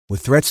With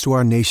threats to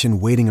our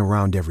nation waiting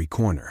around every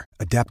corner,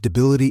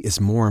 adaptability is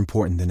more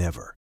important than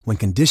ever. When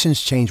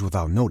conditions change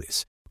without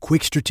notice,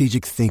 quick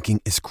strategic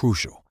thinking is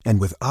crucial.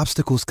 And with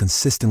obstacles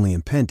consistently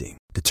impending,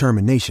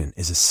 determination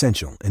is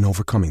essential in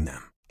overcoming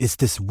them. It's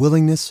this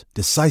willingness,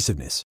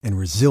 decisiveness, and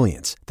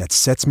resilience that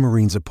sets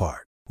Marines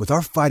apart. With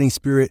our fighting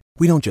spirit,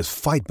 we don't just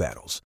fight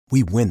battles,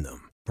 we win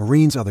them.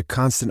 Marines are the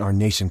constant our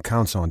nation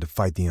counts on to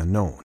fight the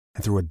unknown.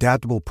 And through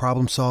adaptable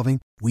problem solving,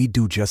 we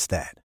do just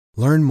that.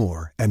 Learn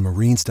more at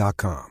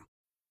marines.com.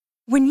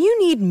 When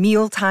you need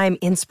mealtime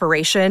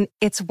inspiration,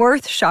 it's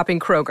worth shopping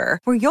Kroger,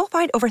 where you'll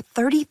find over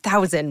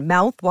 30,000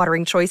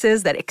 mouth-watering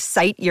choices that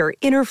excite your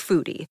inner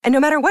foodie. And no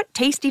matter what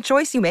tasty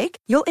choice you make,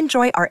 you'll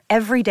enjoy our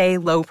everyday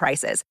low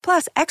prices,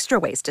 plus extra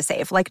ways to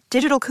save, like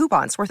digital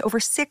coupons worth over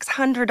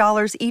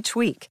 $600 each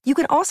week. You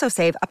can also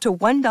save up to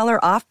 $1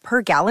 off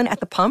per gallon at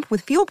the pump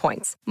with fuel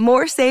points.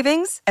 More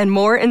savings and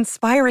more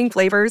inspiring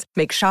flavors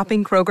make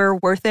shopping Kroger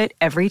worth it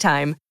every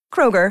time.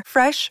 Kroger,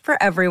 fresh for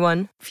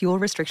everyone. Fuel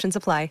restrictions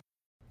apply.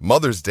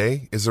 Mother's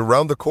Day is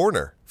around the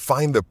corner.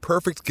 Find the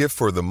perfect gift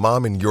for the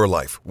mom in your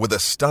life with a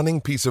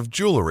stunning piece of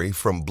jewelry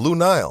from Blue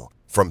Nile.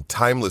 From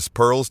timeless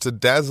pearls to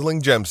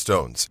dazzling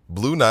gemstones,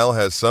 Blue Nile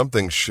has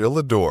something she'll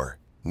adore.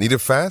 Need it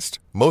fast?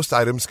 Most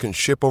items can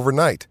ship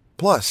overnight.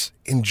 Plus,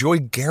 enjoy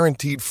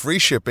guaranteed free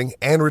shipping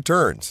and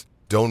returns.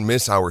 Don't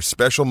miss our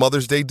special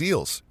Mother's Day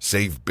deals.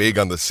 Save big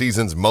on the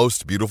season's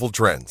most beautiful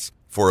trends.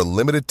 For a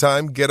limited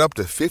time, get up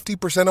to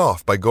 50%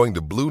 off by going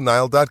to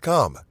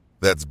BlueNile.com.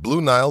 That's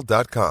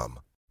BlueNile.com.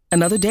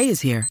 Another day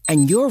is here,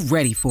 and you're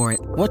ready for it.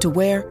 What to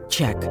wear?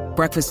 Check.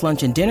 Breakfast,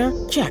 lunch, and dinner?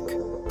 Check.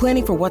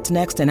 Planning for what's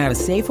next and how to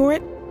save for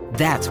it?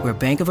 That's where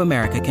Bank of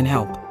America can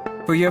help.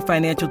 For your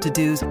financial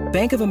to-dos,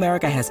 Bank of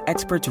America has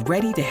experts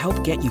ready to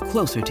help get you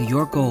closer to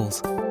your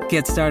goals.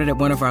 Get started at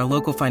one of our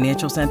local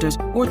financial centers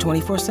or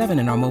 24/7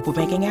 in our mobile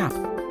banking app.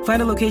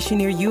 Find a location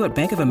near you at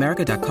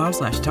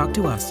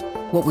bankofamerica.com/talktous.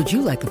 What would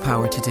you like the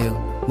power to do?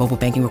 Mobile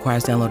banking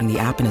requires downloading the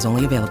app and is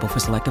only available for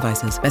select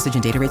devices. Message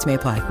and data rates may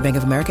apply. Bank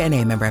of America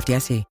N.A., member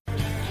FDIC.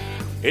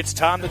 It's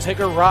time to take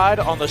a ride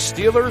on the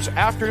Steelers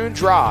Afternoon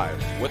Drive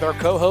with our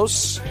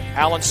co-hosts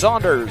Alan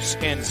Saunders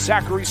and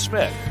Zachary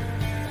Smith.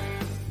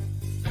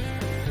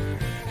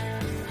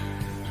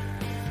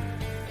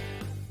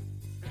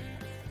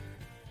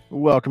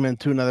 Welcome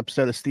into another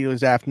episode of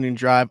Steelers Afternoon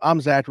Drive.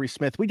 I'm Zachary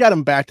Smith. We got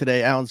him back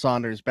today. Alan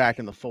Saunders back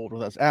in the fold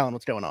with us. Alan,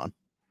 what's going on?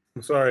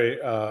 I'm sorry.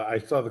 I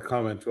saw the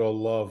comment. Well,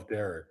 love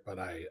Derek, but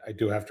I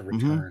do have to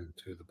return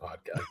to the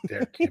podcast.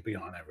 Derek can't be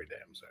on every day.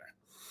 I'm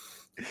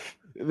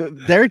sorry.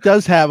 Derek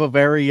does have a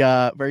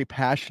very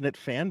passionate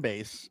fan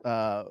base,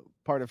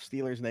 part of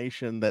Steelers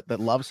Nation that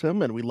loves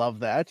him, and we love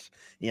that.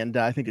 And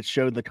I think it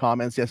showed in the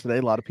comments yesterday.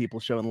 A lot of people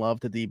showing love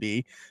to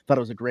DB. Thought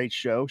it was a great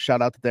show.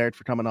 Shout out to Derek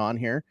for coming on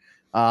here.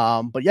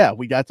 But yeah,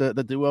 we got the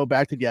duo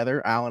back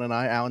together, Alan and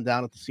I. Alan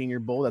down at the Senior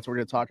Bowl. That's what we're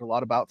going to talk a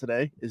lot about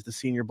today is the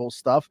Senior Bowl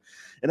stuff.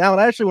 And Alan,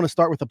 I actually want to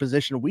start with a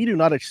position we do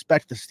not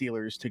expect the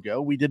Steelers to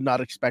go. We did not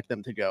expect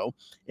them to go.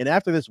 And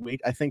after this week,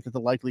 I think that the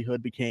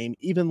likelihood became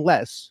even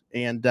less.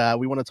 And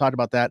we want to talk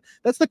about that.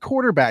 That's the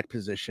quarterback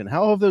position.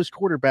 How have those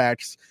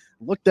quarterbacks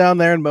looked down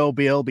there in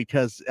Mobile?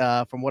 Because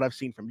from what I've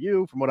seen from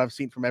you, from what I've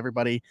seen from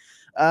everybody,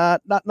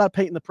 not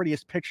painting the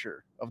prettiest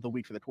picture of the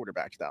week for the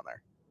quarterbacks down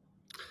there.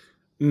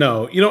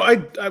 No,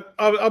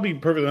 I'll be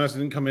perfectly honest. I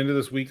didn't come into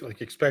this week like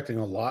expecting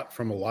a lot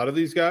from a lot of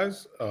these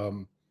guys,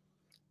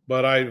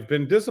 but I've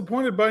been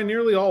disappointed by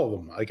nearly all of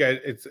them. Like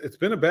it's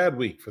been a bad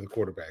week for the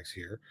quarterbacks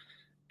here,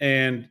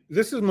 and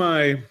this is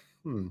my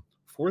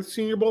fourth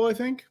Senior Bowl, I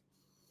think.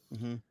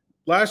 Mm-hmm.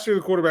 Last year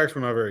the quarterbacks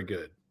were not very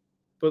good,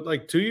 but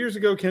like 2 years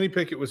ago Kenny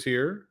Pickett was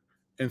here,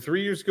 and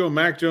 3 years ago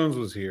Mac Jones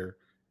was here,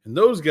 and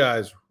those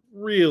guys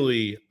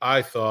really,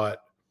 I thought,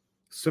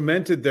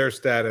 cemented their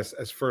status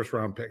as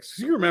first-round picks.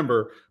 So you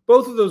remember,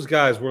 both of those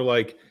guys were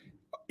like,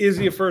 is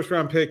he a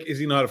first-round pick? Is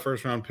he not a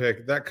first-round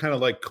pick? That kind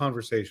of like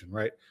conversation,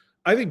 right?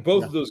 I think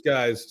both of those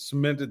guys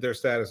cemented their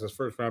status as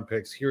first-round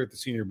picks here at the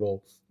Senior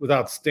Bowl with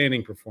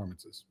outstanding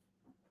performances.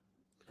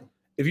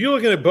 If you're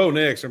looking at Bo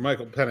Nix or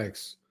Michael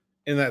Penix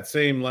in that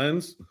same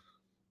lens,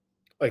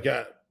 like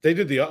they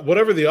did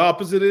whatever the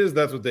opposite is,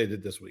 that's what they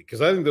did this week.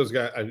 Because I think those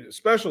guys,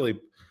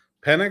 especially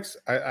Penix,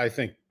 I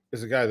think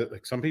is a guy that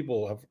like some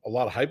people have a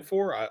lot of hype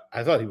for.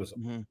 I thought he was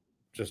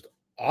just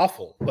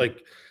awful.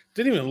 Like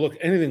didn't even look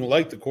anything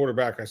like the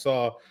quarterback I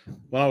saw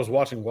when I was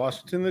watching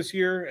Washington this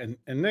year.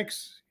 And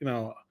Nix,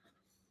 I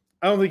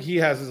don't think he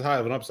has as high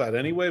of an upside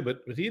anyway, but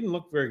he didn't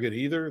look very good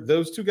either.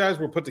 Those two guys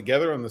were put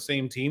together on the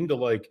same team to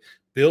like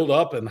build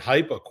up and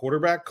hype a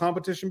quarterback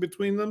competition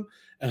between them.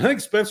 And I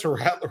think Spencer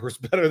Rattler was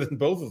better than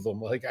both of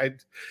them.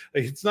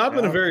 It's not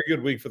been a very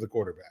good week for the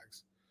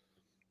quarterbacks.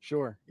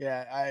 Sure.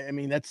 Yeah. I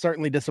mean, that's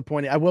certainly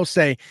disappointing. I will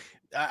say,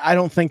 I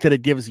don't think that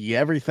it gives you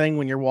everything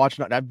when you're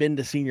watching. I've been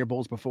to Senior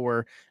Bowls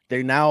before.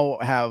 they now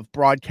have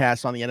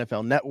broadcasts on the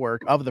NFL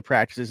Network of the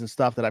practices and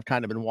stuff that I've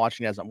kind of been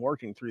watching as I'm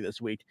working through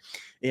this week,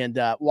 and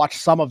watched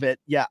some of it.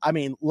 Yeah, I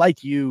mean,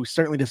 like you,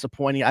 certainly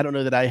disappointing. I don't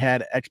know that I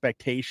had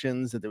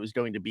expectations that it was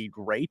going to be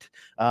great.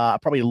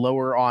 Probably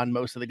lower on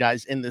most of the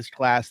guys in this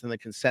class than the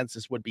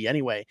consensus would be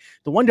anyway.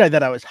 The one guy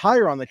that I was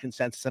higher on the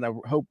consensus and I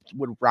hoped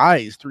would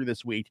rise through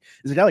this week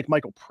is a guy like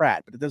Michael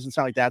Pratt, but it doesn't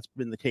sound like that's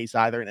been the case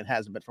either, and it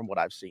hasn't been from what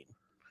I've seen.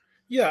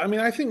 Yeah, I mean,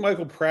 I think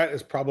Michael Pratt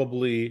is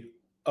probably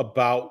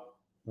about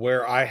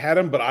where I had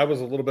him, but I was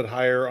a little bit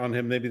higher on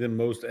him maybe than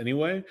most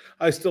anyway.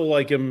 I still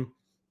like him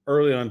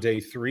early on day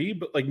 3,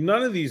 but like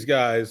none of these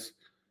guys,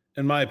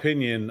 in my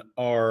opinion,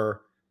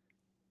 are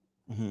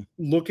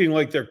looking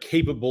like they're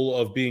capable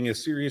of being a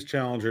serious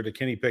challenger to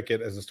Kenny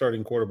Pickett as a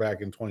starting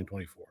quarterback in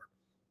 2024.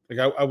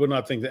 Like I would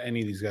not think that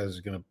any of these guys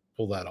are going to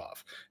pull that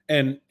off.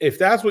 And if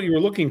that's what you were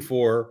looking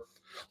for,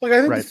 like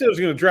I think the Steelers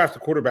are going to draft a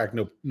quarterback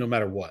no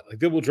matter what. Like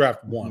they will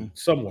draft one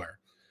somewhere.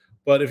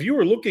 But if you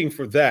were looking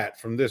for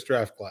that from this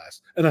draft class,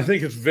 and I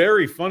think it's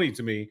very funny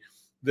to me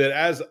that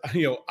as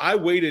you know, I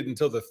waited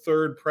until the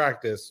third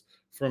practice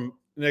from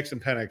Nix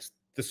and Penix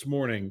this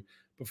morning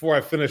before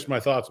I finished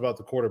my thoughts about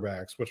the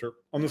quarterbacks, which are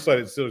on the site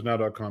at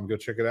SteelersNow.com. Go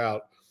check it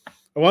out.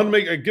 I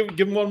wanted to give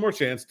them one more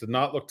chance to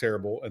not look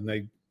terrible, and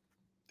they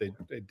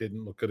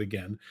didn't look good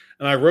again.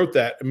 And I wrote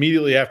that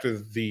immediately after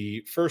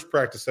the first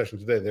practice session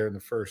today. They're in the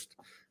first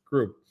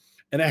group.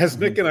 And as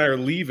Nick and I are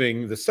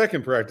leaving the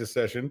second practice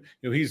session,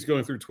 you know, he's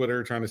going through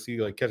Twitter trying to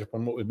see, like, catch up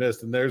on what we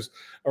missed. And there's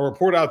a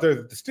report out there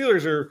that the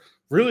Steelers are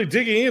really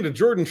digging into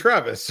Jordan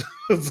Travis.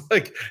 It's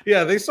like,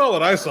 yeah, they saw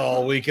what I saw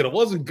all week, and it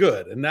wasn't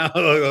good. And now,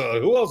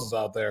 who else is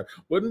out there?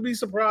 Wouldn't be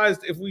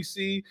surprised if we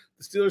see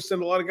the Steelers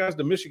send a lot of guys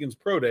to Michigan's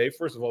pro day.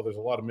 First of all, there's a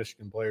lot of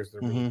Michigan players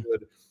that are really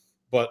good.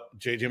 But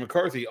J.J.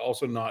 McCarthy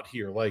also not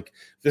here. Like,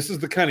 this is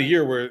the kind of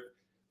year where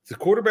the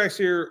quarterbacks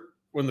here,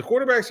 when the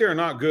quarterbacks here are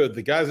not good,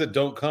 the guys that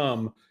don't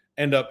come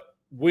end up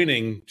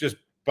winning just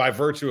by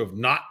virtue of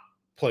not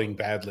playing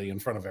badly in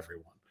front of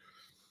everyone.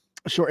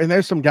 Sure. And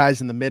there's some guys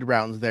in the mid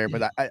rounds there,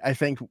 but I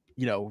think,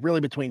 you know,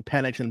 really between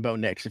Penix and Bo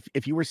Nix,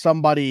 if you were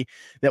somebody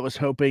that was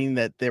hoping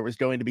that there was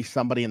going to be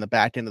somebody in the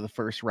back end of the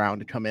first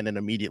round to come in and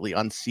immediately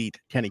unseat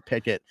Kenny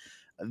Pickett,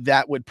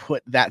 that would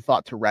put that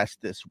thought to rest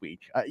this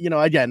week. You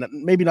know, again,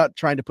 maybe not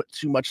trying to put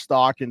too much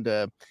stock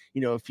into,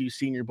 you know, a few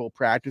Senior Bowl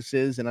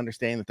practices and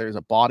understanding that there's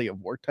a body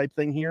of work type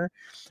thing here.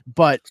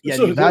 But yeah,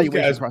 so the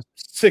evaluation process,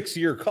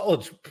 6-year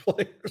college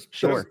players.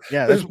 Sure.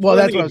 That's what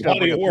I was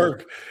body of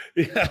work.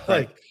 Yeah.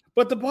 Like,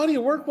 but the body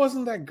of work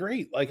wasn't that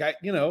great. Like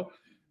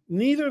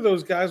neither of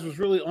those guys was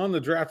really on the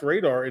draft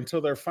radar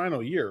until their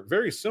final year.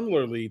 Very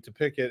similarly to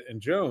Pickett and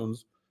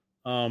Jones.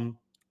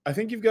 I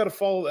think you've got to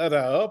follow that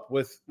up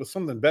with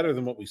something better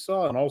than what we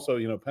saw. And also,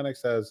 you know,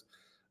 Penix has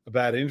a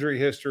bad injury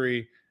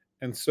history.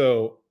 And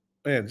so,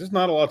 man, just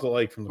not a lot to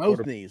like from the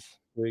both knees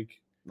week.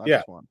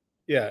 Just one.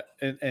 Yeah.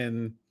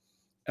 And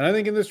I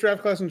think in this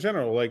draft class in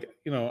general, like,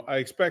 you know, I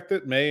expect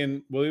that May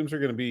and Williams are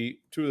going to be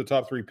 2 of the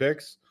top 3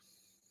 picks.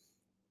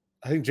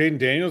 I think Jaden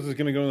Daniels is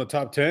going to go in the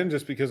top 10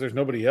 just because there's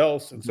nobody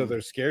else. And so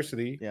there's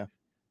scarcity. Yeah.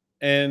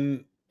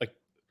 And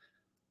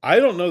I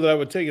don't know that I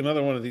would take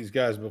another one of these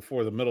guys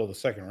before the middle of the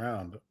second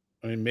round.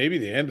 I mean, maybe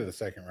the end of the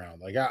second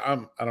round. Like I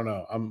don't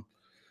know.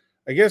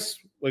 I guess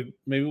like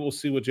maybe we'll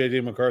see what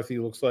J.J. McCarthy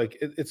looks like.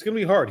 It's going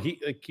to be hard.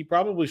 He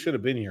probably should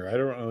have been here. I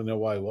don't really know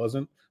why he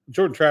wasn't.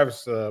 Jordan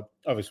Travis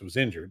obviously was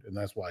injured, and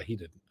that's why he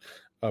didn't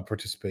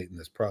participate in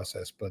this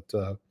process. But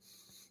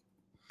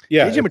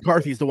yeah, J.J.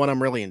 McCarthy is the one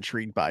I'm really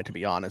intrigued by, to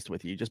be honest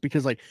with you, just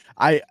because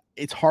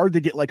it's hard to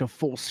get like a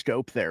full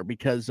scope there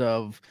because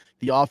of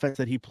the offense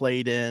that he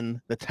played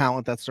in, the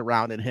talent that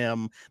surrounded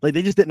him. Like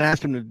they just didn't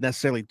ask him to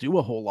necessarily do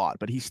a whole lot,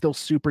 but he's still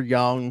super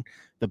young,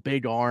 the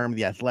big arm,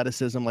 the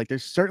athleticism, like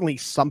there's certainly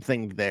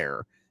something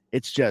there.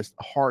 It's just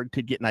hard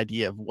to get an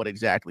idea of what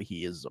exactly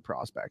he is as a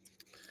prospect.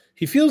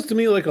 He feels to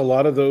me like a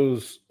lot of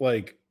those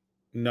like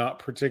not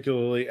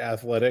particularly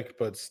athletic,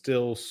 but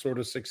still sort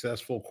of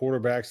successful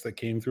quarterbacks that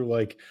came through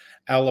like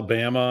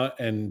Alabama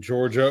and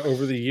Georgia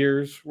over the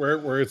years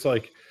where it's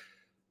like,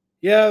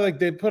 yeah, like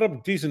they put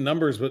up decent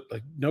numbers, but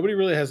like nobody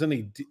really has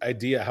any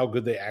idea how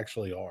good they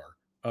actually are.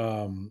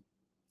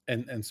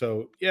 And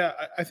so, yeah,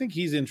 I think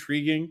he's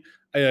intriguing.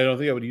 I don't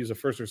think I would use a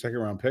first or second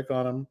round pick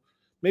on him.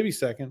 Maybe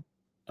second.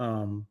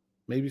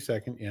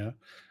 Yeah.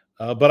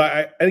 But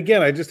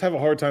I just have a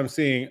hard time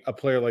seeing a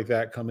player like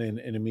that come in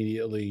and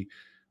immediately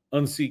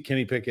unseat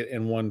Kenny Pickett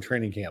in one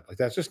training camp. Like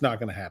that's just not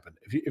going to happen.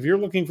 If you're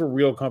looking for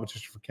real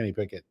competition for Kenny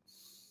Pickett,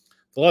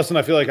 the lesson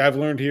I feel like I've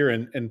learned here,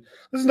 and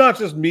this is not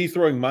just me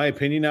throwing my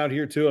opinion out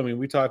here too. I mean,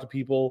 we talk to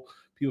people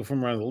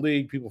from around the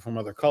league, people from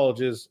other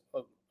colleges,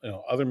 you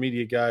know, other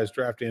media guys,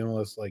 draft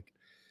analysts. Like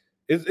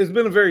it's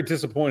been a very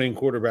disappointing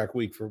quarterback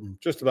week for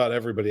just about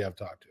everybody I've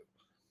talked to.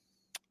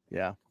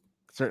 Yeah,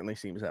 it certainly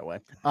seems that way.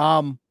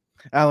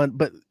 Alan,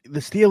 but the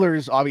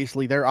Steelers,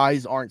 obviously, their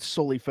eyes aren't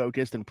solely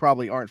focused and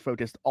probably aren't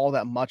focused all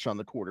that much on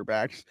the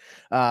quarterbacks.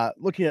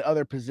 Looking at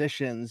other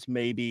positions,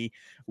 maybe,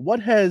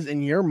 what has,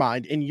 in your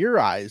mind, in your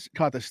eyes,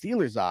 caught the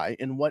Steelers' eye,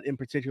 and what in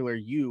particular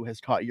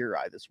has caught your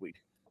eye this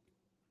week?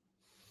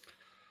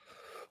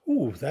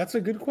 Ooh, that's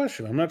a good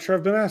question. I'm not sure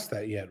I've been asked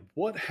that yet.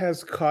 What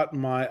has caught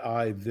my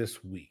eye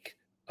this week?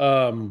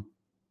 I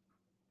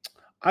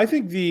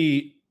think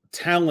the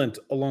talent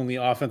along the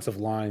offensive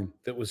line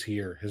that was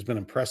here has been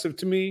impressive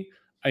to me.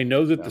 I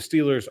know that the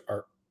Steelers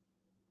are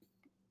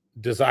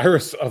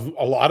desirous of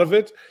a lot of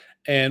it,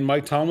 and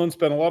Mike Tomlin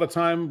spent a lot of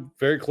time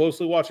very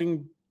closely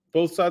watching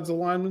both sides of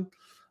the linemen.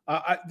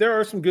 There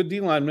are some good D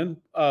linemen,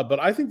 but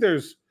I think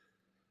this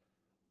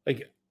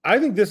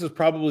is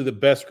probably the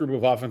best group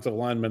of offensive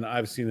linemen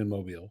I've seen in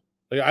Mobile.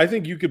 Like, I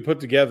think you could put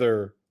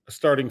together a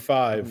starting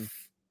five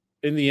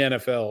in the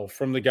NFL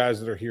from the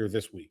guys that are here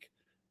this week,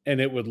 and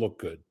it would look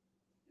good.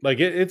 Like,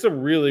 it's a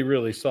really,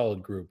 really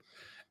solid group.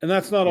 And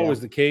that's not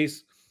always the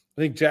case.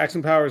 I think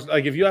Jackson Powers,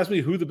 like, if you ask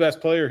me who the best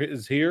player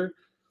is here,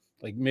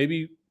 like,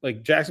 maybe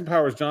like Jackson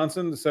Powers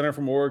Johnson, the center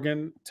from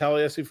Oregon,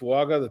 Taliesin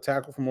Fuaga, the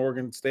tackle from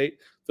Oregon State,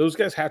 those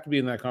guys have to be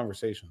in that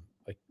conversation.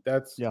 Like,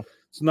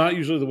 it's not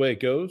usually the way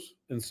it goes.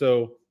 And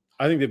so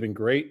I think they've been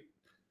great.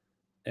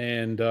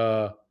 And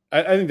I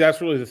think that's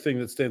really the thing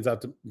that stands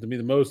out to me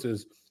the most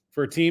is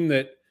for a team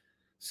that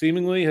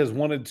seemingly has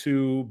wanted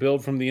to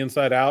build from the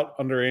inside out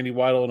under Andy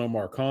Weidel and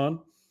Omar Khan,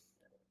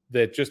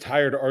 that just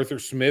hired Arthur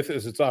Smith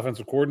as its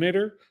offensive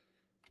coordinator.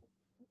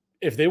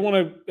 If they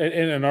want to,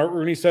 and Art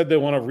Rooney said they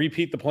want to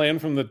repeat the plan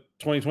from the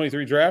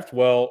 2023 draft,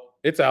 well,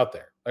 it's out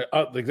there.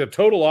 Like the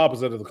total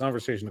opposite of the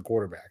conversation of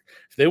quarterback.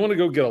 If they want to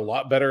go get a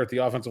lot better at the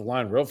offensive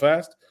line real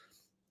fast,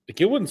 like,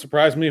 it wouldn't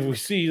surprise me if we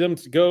see them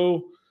to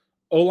go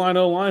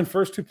O-line,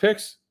 first two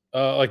picks.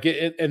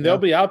 And they'll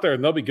be out there,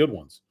 and they'll be good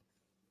ones.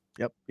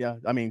 Yep. Yeah.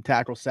 I mean,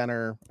 tackle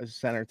center.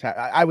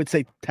 I would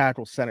say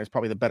tackle center is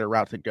probably the better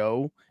route to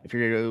go if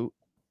you're going to go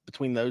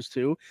between those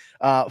two.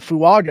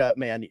 Fuaga,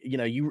 man,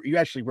 you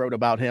actually wrote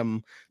about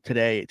him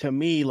today. To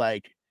me,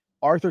 like,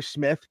 Arthur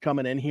Smith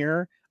coming in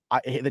here,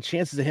 the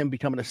chances of him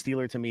becoming a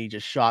Steeler to me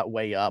just shot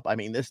way up. I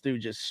mean, this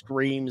dude just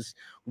screams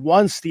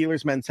one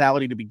Steelers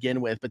mentality to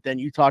begin with, but then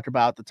you talk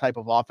about the type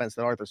of offense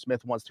that Arthur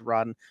Smith wants to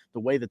run, the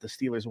way that the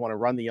Steelers want to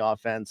run the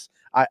offense.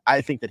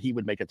 I think that he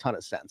would make a ton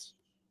of sense.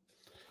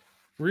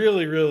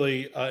 Really,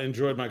 really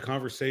enjoyed my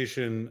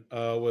conversation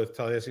with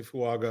Taliesin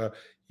Fuaga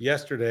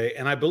yesterday,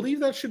 and I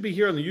believe that should be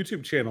here on the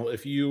YouTube channel.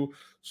 If you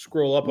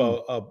scroll up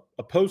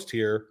a post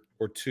here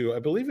or two, I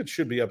believe it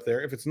should be up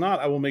there. If it's not,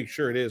 I will make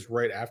sure it is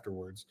right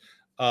afterwards.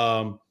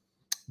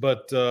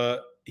 But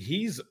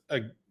he's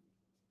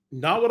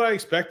not what I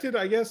expected,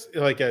 I guess.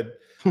 Like a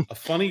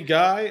funny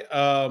guy,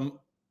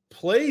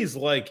 plays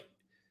like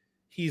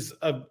he's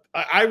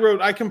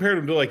I compared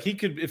him to, like, he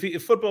could,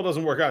 if football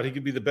doesn't work out, he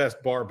could be the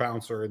best bar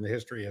bouncer in the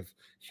history of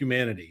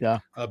humanity. Yeah.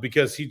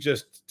 Because he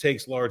just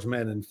takes large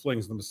men and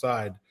flings them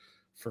aside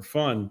for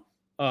fun.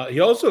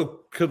 He also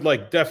could,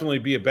 like, definitely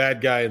be a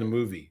bad guy in a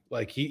movie.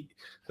 Like, he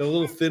got a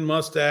little thin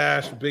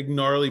mustache, big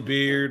gnarly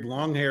beard,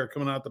 long hair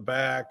coming out the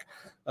back.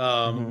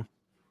 And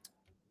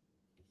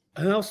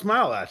they'll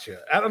smile at you.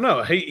 I don't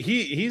know.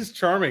 He's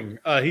charming.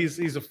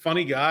 He's a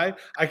funny guy.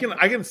 I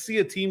can see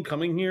a team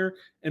coming here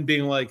and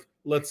being like,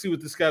 let's see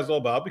what this guy's all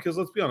about. Because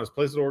let's be honest,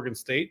 plays at Oregon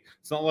State.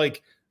 It's not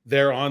like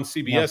they're on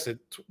CBS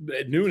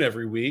at noon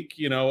every week.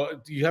 You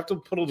have to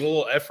put a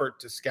little effort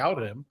to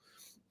scout him.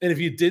 And if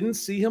you didn't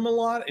see him a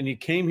lot and you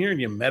came here and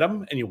you met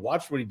him and you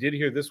watched what he did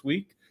here this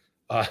week,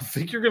 I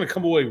think you're going to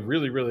come away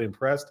really, really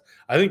impressed.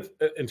 I think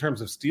in terms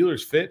of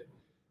Steelers fit,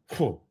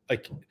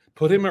 like,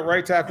 put him at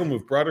right tackle,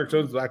 move Broderick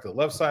Jones back to the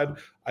left side.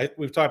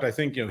 We've talked, I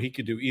think, he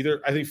could do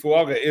either. I think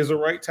Fuaga is a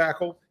right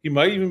tackle. He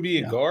might even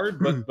be a guard,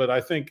 but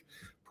I think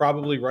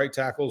probably right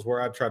tackle is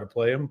where I'd try to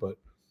play him. But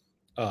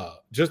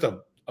just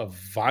a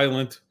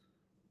violent,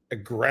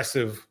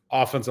 aggressive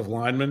offensive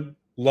lineman,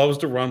 loves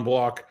to run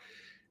block,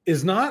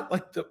 is not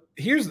like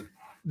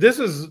this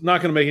is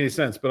not going to make any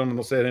sense, but I'm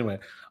going to say it anyway.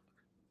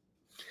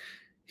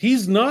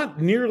 He's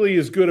not nearly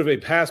as good of a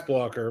pass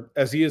blocker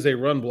as he is a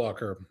run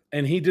blocker,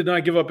 and he did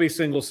not give up a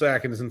single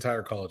sack in his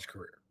entire college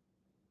career.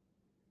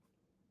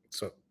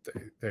 So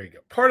there you go.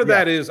 Part of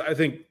that is, I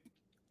think,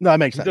 no, that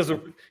makes sense.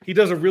 He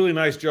does a really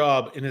nice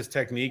job in his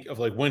technique of,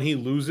 like, when he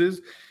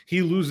loses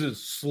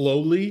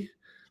slowly.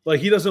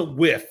 Like, he doesn't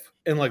whiff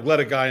and, like, let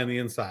a guy on the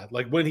inside.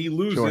 Like, when he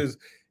loses,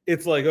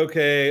 it's like,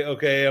 okay,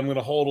 I'm going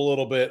to hold a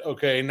little bit.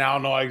 Okay, now,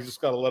 no, I just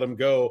got to let him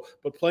go.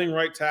 But playing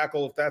right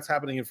tackle, if that's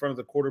happening in front of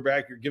the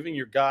quarterback, you're giving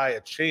your guy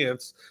a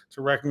chance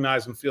to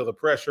recognize and feel the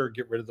pressure,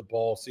 get rid of the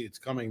ball, see it's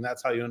coming.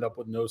 That's how you end up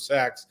with no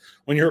sacks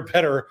when you're a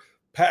better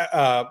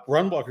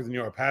run blocker than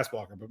you are a pass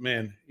blocker. But,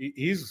 man,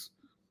 he's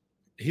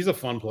a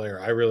fun player.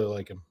 I really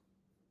like him.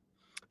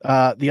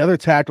 The other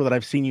tackle that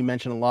I've seen you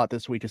mention a lot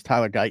this week is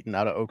Tyler Guyton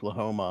out of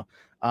Oklahoma.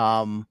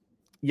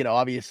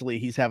 Obviously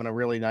he's having a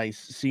really nice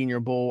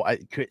Senior Bowl.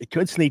 It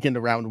could sneak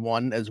into round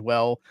 1 as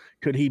well.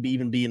 Could he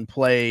even be in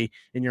play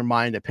in your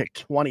mind at pick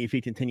 20 if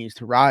he continues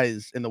to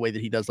rise in the way that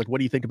he does? Like, what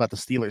do you think about the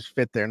Steelers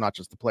fit there, not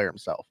just the player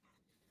himself?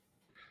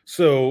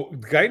 So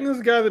Guyton is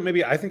a guy that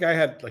maybe I think I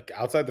had, like,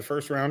 outside the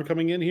first round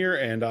coming in here,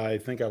 and I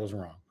think I was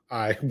wrong.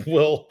 I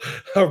will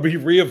be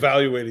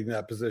reevaluating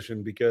that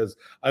position because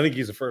I think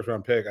he's a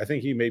first-round pick. I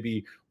think he may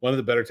be one of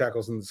the better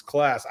tackles in this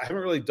class. I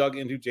haven't really dug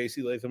into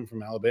J.C. Latham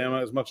from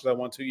Alabama as much as I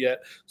want to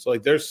yet. So,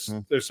 like, there's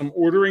some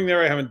ordering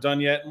there I haven't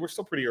done yet, and we're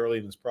still pretty early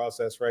in this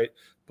process, right?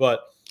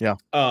 But yeah,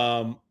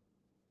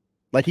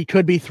 like he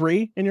could be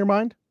 3 in your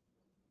mind.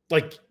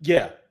 Like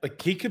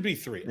he could be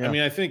 3. Yeah. I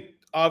mean, I think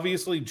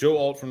obviously Joe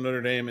Alt from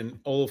Notre Dame and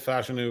Olaf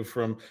Fashanu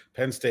from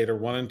Penn State are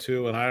 1 and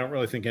 2, and I don't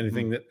really think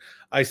anything that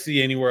I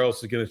see anywhere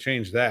else is going to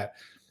change that.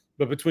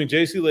 But between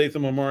J.C.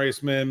 Latham,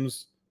 Amarius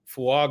Mims,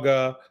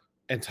 Fuaga,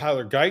 and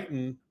Tyler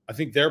Guyton, I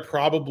think they're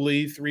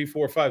probably 3,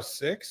 4, 5,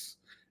 6.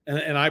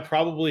 And I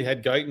probably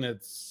had Guyton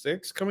at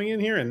 6 coming in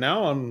here, and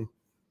now I'm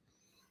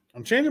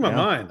changing my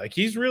mind. Like,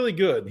 he's really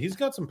good. He's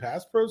got some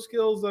pass pro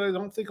skills that I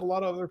don't think a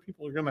lot of other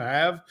people are going to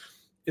have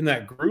in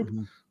that group.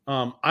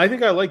 I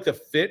think I like the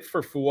fit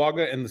for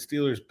Fuaga and the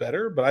Steelers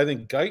better, but I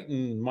think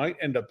Guyton might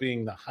end up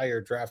being the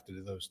higher drafted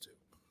of those 2.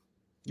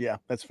 Yeah,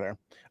 that's fair.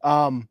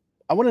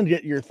 I wanted to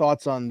get your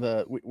thoughts on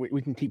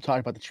we can keep talking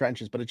about the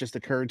trenches, but it just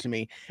occurred to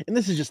me, and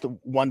this is just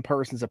one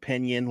person's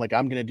opinion. Like,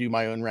 I'm going to do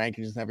my own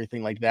rankings and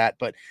everything like that,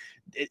 but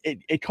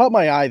it caught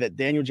my eye that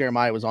Daniel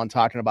Jeremiah was on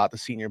talking about the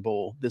Senior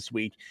Bowl this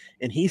week,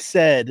 and he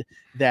said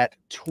that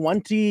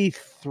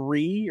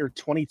 23 or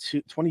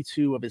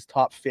 22 of his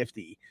top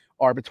 50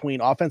 are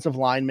between offensive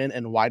linemen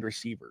and wide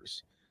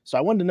receivers. So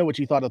I wanted to know what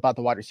you thought about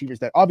the wide receivers.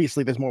 That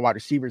obviously there's more wide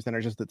receivers than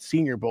are just the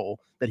Senior Bowl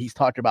that he's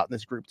talked about in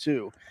this group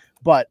too.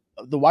 But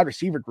the wide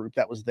receiver group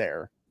that was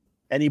there,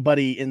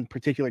 anybody in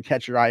particular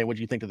catch your eye, and what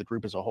do you think of the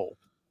group as a whole?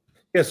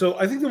 Yeah, so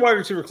I think the wide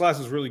receiver class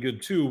is really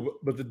good too,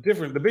 but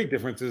the big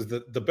difference is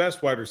that the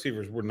best wide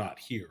receivers were not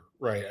here,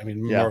 right? I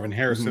mean, Marvin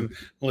Harrison,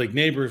 Malik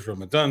Neighbors,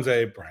 Rome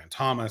Odunze, Brian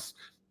Thomas,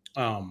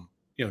 none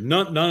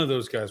of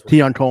those guys were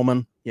Keon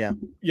Coleman. Yeah.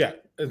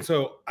 And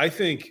so I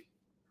think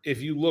if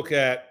you look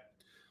at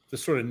the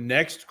sort of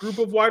next group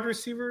of wide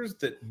receivers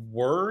that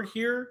were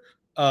here,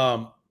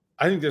 I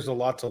think there's a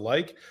lot to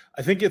like.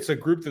 I think it's a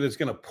group that is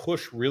going to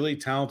push really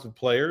talented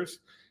players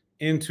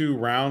into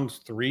rounds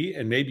 3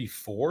 and maybe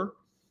 4.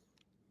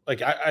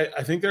 Like,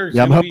 I think there's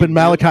I'm hoping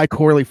Malachi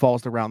Corley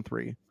falls to round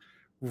 3.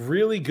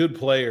 Really good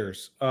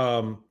players.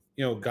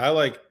 Guy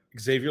like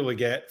Xavier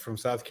Legette from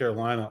South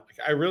Carolina.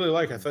 I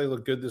thought he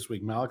looked good this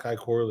week. Malachi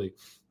Corley,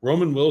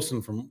 Roman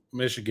Wilson from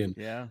Michigan.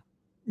 Yeah.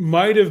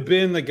 Might have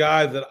been the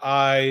guy that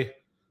I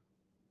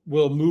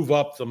will move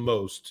up the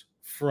most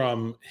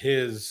from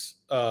his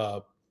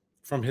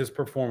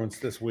performance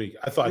this week.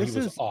 I thought he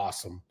was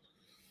awesome.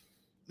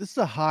 This is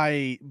a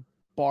high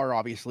bar,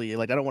 obviously.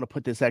 Like, I don't want to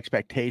put this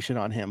expectation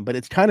on him, but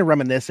it's kind of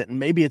reminiscent, and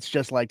maybe it's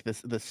just like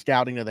the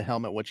scouting of the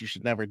helmet, which you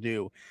should never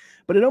do.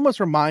 But it almost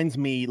reminds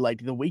me,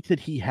 like, the week that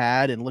he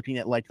had, and looking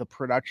at like the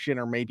production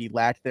or maybe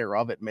lack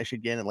thereof at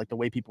Michigan, and like the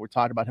way people were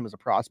talking about him as a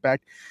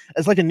prospect,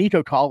 as like a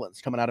Nico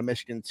Collins coming out of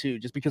Michigan too,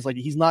 just because like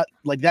he's not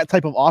like that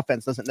type of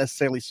offense doesn't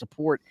necessarily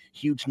support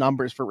huge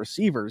numbers for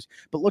receivers.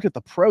 But look at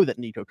the pro that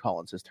Nico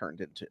Collins has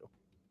turned into.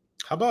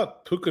 How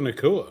about Puka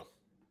Nacua?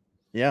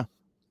 Yeah.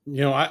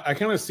 I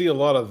kind of see a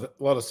lot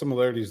of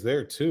similarities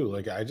there too.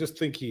 Like, I just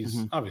think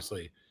he's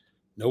obviously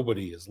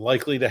nobody is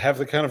likely to have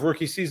the kind of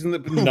rookie season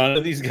that none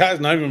of these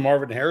guys, not even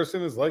Marvin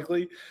Harrison, is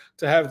likely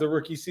to have the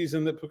rookie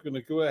season that Puka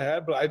Nacua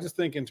had. But I just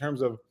think in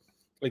terms of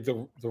like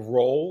the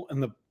role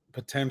and the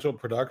potential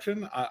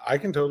production, I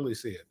can totally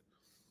see it.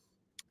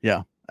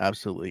 Yeah,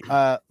 absolutely.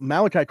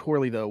 Malachi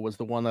Corley, though, was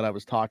the one that I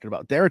was talking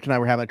about. Derek and I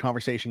were having a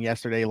conversation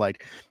yesterday,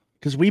 like,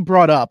 because we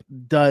brought up,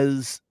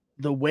 does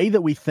the way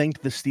that we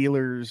think the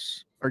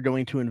Steelers are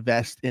going to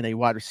invest in a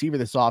wide receiver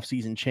this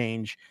offseason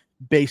change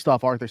based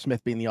off Arthur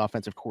Smith being the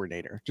offensive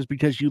coordinator? Just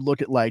because you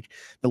look at like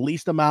the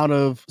least amount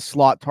of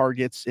slot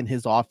targets in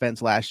his offense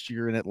last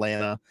year in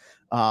Atlanta,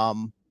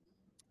 going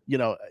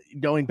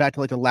back to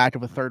like the lack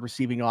of a third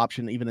receiving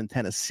option, even in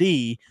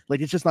Tennessee,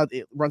 like it's just not,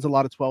 it runs a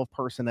lot of 12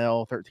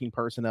 personnel, 13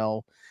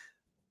 personnel.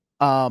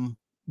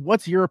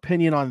 What's your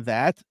opinion on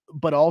that?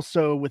 But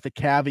also with the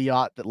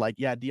caveat that, like,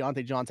 yeah,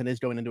 Deontay Johnson is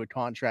going into a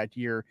contract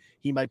year.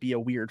 He might be a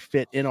weird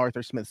fit in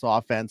Arthur Smith's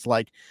offense.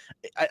 Like,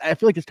 I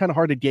feel like it's kind of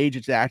hard to gauge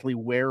exactly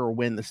where or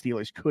when the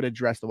Steelers could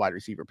address the wide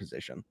receiver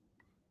position.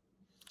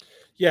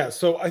 Yeah,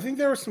 so I think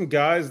there were some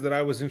guys that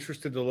I was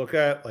interested to look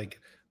at,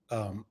 like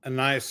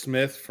Anais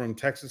Smith from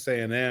Texas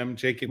A&M,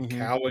 Jacob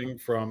Cowing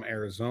from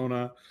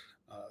Arizona.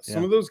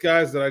 Some of those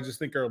guys that I just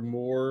think are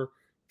more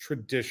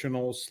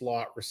traditional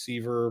slot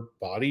receiver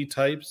body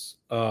types.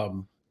 I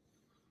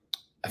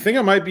think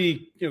I might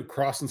be,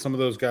 crossing some of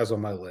those guys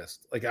on my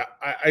list. Like,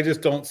 I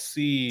just don't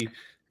see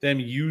them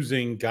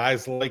using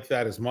guys like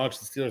that as much.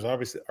 The Steelers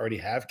obviously already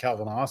have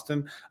Calvin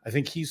Austin. I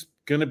think he's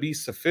going to be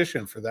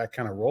sufficient for that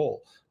kind of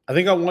role. I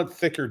think I want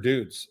thicker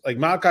dudes. Like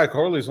Malachi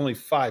Corley is only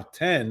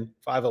 5'10",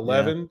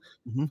 5'11",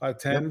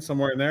 5'10",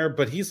 somewhere in there,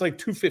 but he's like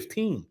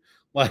 215.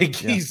 Like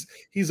he's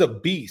a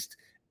beast.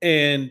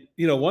 And,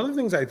 one of the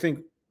things I think,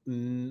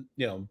 he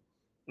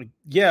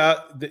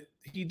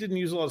didn't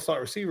use a lot of slot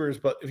receivers,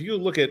 but if you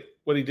look at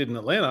what he did in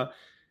Atlanta,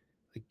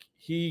 like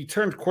he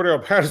turned Cordero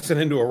Patterson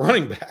into a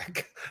running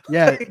back.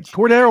 Yeah,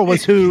 Cordero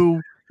was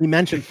who We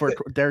mentioned for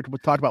Derek we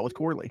talked about with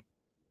Corley.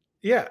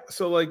 Yeah,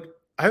 so like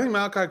I think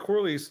Malachi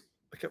Corley's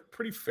like a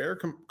pretty fair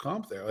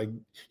comp there. Like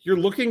you're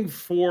looking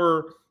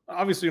for,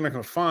 obviously you're not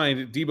going to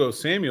find Deebo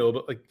Samuel,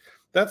 but like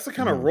that's the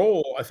kind of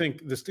role I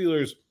think the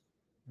Steelers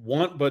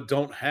want but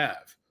don't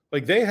have.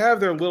 Like they have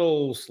their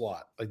little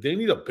slot. Like they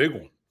need a big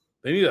one.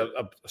 They need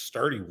a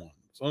sturdy one.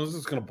 Someone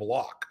that's going to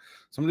block.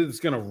 Somebody that's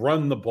going to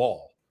run the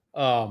ball.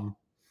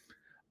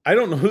 I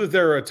don't know that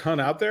there are a ton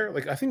out there.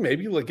 Like I think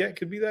maybe Leggett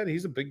could be that.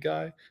 He's a big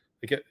guy.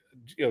 Like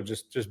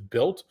just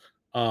built.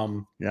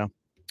 Yeah.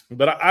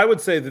 But I would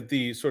say that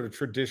the sort of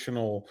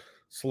traditional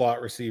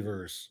slot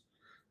receivers,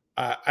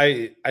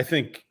 I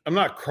think I'm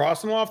not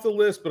crossing them off the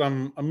list, but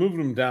I'm moving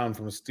them down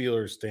from a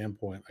Steelers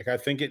standpoint. Like I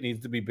think it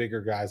needs to be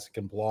bigger guys that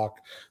can block,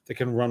 that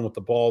can run with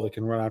the ball, that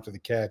can run after the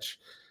catch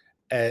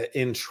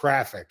in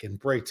traffic and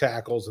break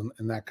tackles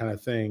and that kind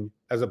of thing,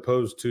 as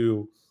opposed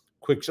to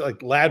quick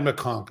like Ladd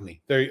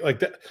McConkey. They're like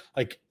that,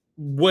 like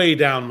way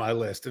down my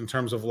list in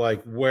terms of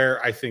like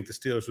where I think the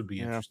Steelers would be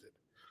interested.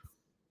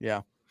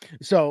 Yeah.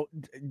 So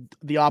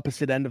the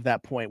opposite end of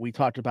that point, we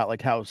talked about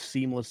like how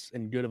seamless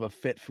and good of a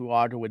fit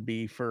Fuaga would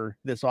be for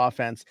this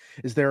offense.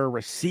 Is there a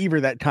receiver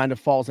that kind of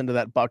falls into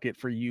that bucket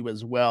for you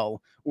as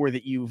well, or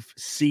that you've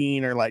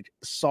seen or like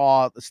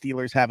saw the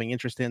Steelers having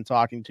interest in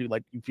talking to?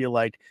 Like you feel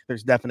like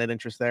there's definite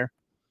interest there?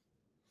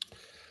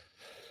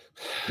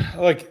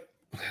 Like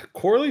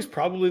Corley's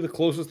probably the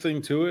closest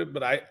thing to it,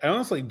 but I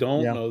honestly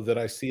don't know that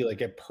I see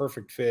like a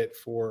perfect fit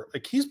for,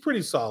 like, he's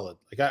pretty solid.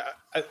 Like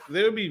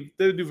they would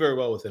do very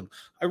well with him.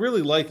 I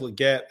really like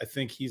Leggett. I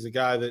think he's a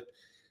guy that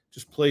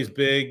just plays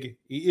big.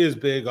 He is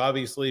big,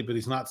 obviously, but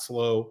he's not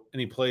slow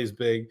and he plays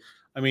big.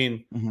 I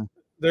mean,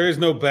 there is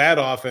no bad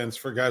offense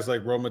for guys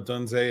like Rome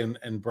Odunze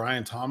and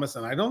Brian Thomas.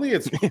 And I don't think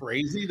it's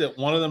crazy that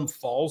one of them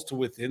falls to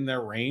within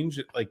their range.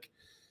 Like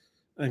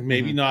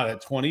maybe not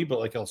at 20, but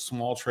like a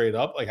small trade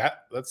up. Like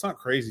that's not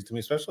crazy to me,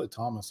 especially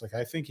Thomas. Like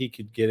I think he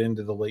could get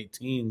into the late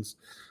teens.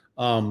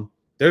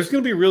 There's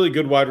going to be really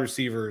good wide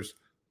receivers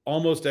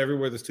almost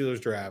everywhere the Steelers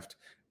draft.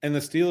 And the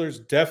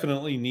Steelers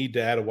definitely need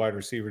to add a wide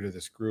receiver to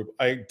this group.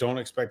 I don't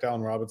expect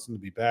Allen Robinson to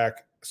be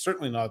back.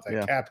 Certainly not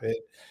that cap hit.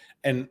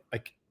 And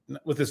like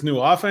with this new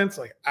offense,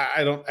 like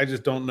I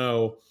just don't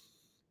know,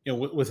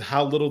 with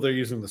how little they're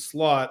using the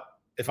slot.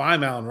 If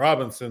I'm Allen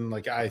Robinson,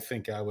 like I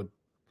think I would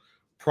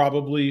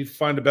probably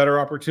find a better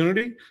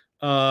opportunity.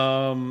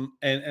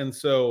 And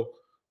so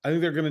I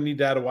think they're going to need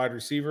to add a wide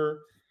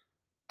receiver.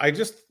 I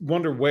just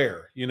wonder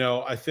where,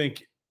 I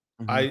think,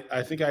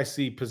 I think I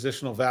see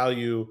positional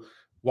value.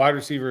 Wide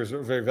receiver is a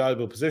very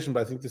valuable position,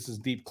 but I think this is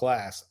deep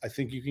class. I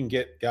think you can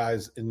get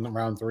guys in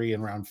round 3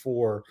 and round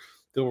 4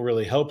 that will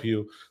really help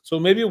you. So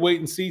maybe a wait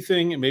and see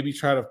thing, and maybe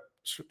try to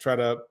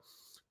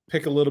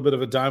pick a little bit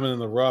of a diamond in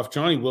the rough.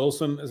 Johnny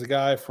Wilson is a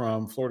guy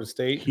from Florida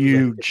State.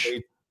 Huge.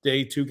 Like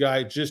day 2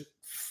 guy, just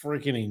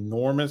freaking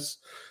enormous.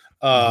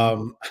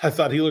 I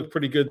thought he looked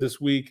pretty good this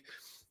week.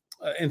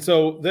 And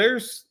so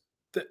there's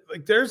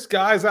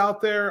guys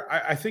out there.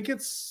 I think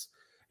it's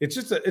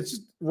just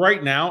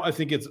right now, I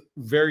think it's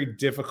very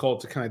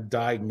difficult to kind of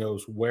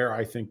diagnose where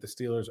I think the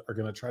Steelers are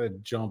going to try to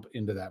jump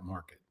into that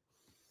market.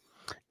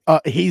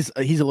 He's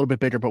a little bit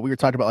bigger, but we were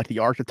talking about like the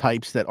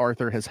archetypes that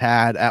Arthur has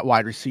had at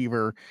wide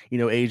receiver,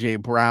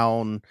 AJ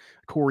Brown,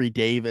 Corey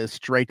Davis,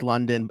 Drake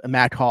London,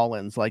 Matt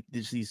Collins, like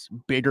these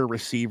bigger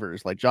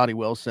receivers like Johnny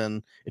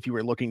Wilson. If you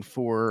were looking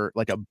for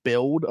like a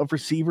build of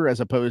receiver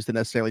as opposed to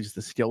necessarily just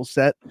the skill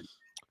set,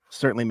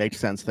 certainly makes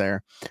sense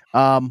there.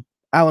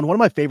 Alan, one of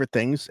my favorite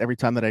things every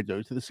time that I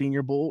go to the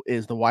Senior Bowl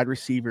is the wide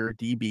receiver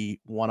DB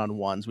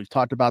one-on-ones. We've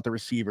talked about the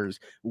receivers.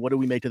 What do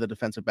we make of the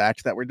defensive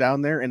backs that were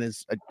down there? And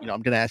I'm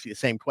going to ask you the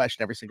same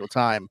question every single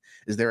time.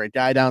 Is there a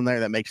guy down there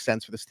that makes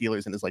sense for the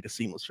Steelers and is like a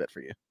seamless fit for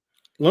you?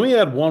 Let me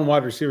add one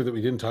wide receiver that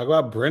we didn't talk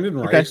about, Brendan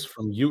Rice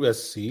from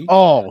USC.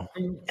 Oh,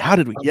 how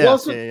did we?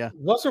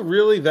 Wasn't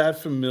really that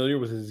familiar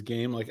with his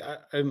game. Like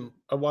I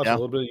watched a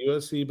little bit of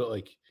USC, but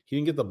like he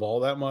didn't get the ball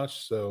that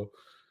much. So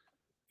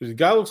the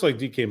guy looks like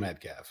DK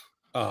Metcalf.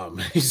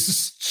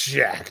 He's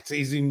jacked.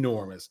 He's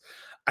enormous.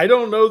 I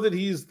don't know that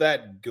he's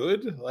that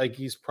good. Like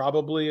he's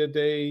probably a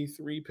day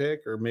 3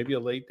 pick or maybe a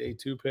late day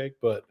 2 pick.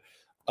 But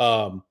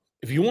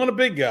if you want a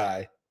big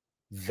guy,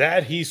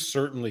 that he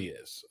certainly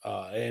is.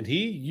 And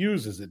he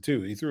uses it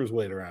too. He threw his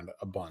weight around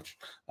a bunch.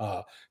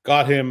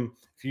 Got him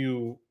a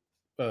few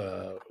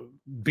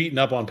beaten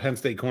up on Penn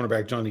State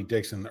cornerback Johnny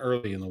Dixon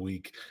early in the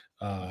week.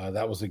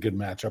 That was a good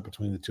matchup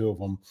between the two of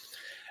them.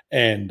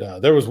 And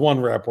there was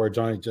one rep where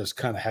Johnny just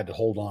kind of had to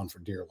hold on for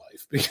dear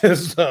life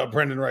because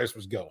Brendan Rice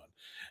was going.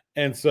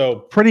 And so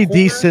pretty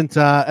decent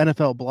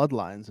NFL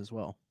bloodlines as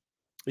well.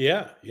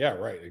 Yeah,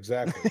 right.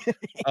 Exactly.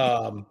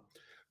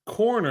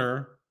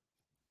 Corner.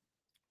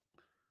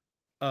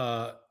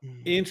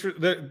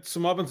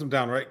 Some up and some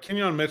down, right?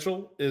 Kenyon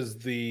Mitchell is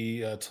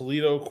the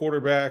Toledo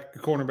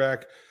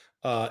cornerback,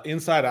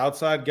 inside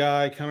outside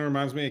guy. Kind of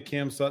reminds me of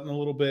Cam Sutton a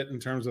little bit in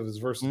terms of his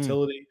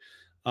versatility.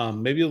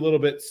 Maybe a little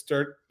bit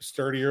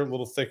sturdier, a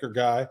little thicker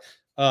guy.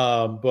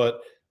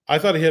 But I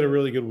thought he had a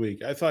really good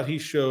week. I thought he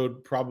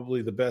showed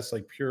probably the best,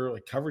 like pure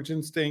like coverage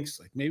instincts.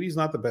 Like maybe he's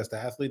not the best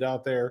athlete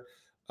out there,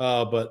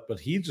 but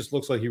he just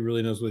looks like he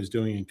really knows what he's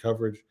doing in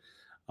coverage.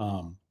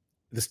 The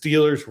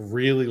Steelers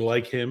really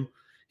like him.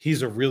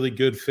 He's a really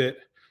good fit.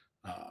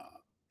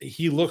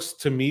 He looks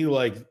to me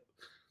like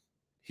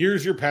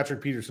here's your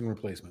Patrick Peterson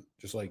replacement,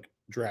 just like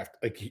draft.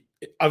 Like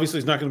obviously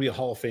he's not going to be a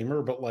Hall of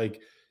Famer, but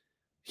like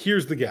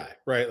here's the guy,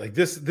 right? Like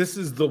this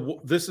is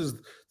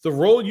the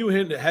role you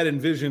had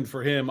envisioned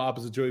for him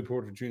opposite Joey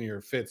Porter Jr.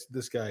 fits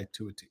this guy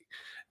to a T.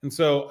 And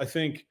so I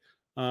think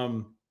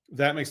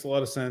that makes a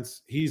lot of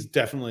sense. He's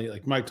definitely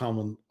like Mike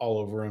Tomlin all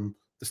over him.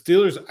 The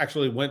Steelers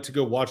actually went to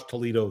go watch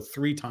Toledo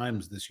 3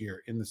 times this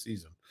year in the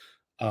season.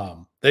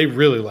 They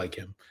really like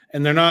him.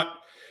 And they're not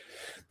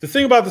 – the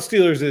thing about the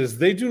Steelers is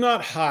they do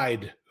not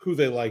hide who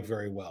they like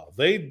very well.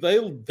 They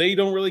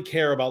don't really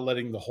care about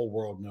letting the whole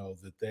world know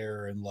that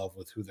they're in love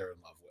with who they're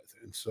in love with.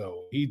 And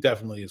so he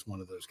definitely is one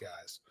of those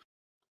guys.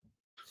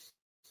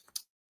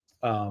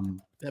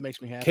 That makes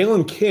me happy.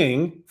 Kalen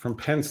King from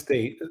Penn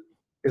State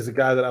is a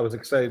guy that I was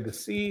excited to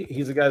see.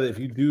 He's a guy that if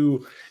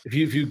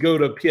you go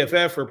to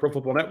PFF or Pro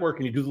Football Network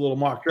and you do the little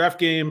mock draft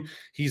game,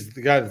 he's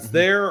the guy that's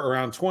there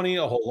around 20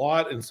 a whole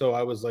lot. And so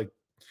I was like,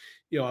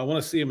 I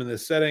want to see him in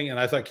this setting. And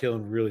I thought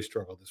Kalen really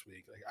struggled this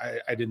week.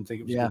 Like I didn't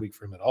think it was a good week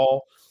for him at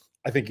all.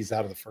 I think he's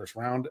out of the first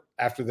round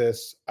after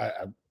this. I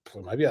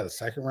might be out of the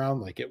second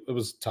round. Like it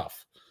was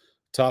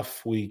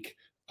tough week.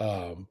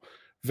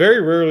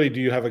 Very rarely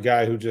do you have a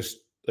guy who just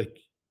like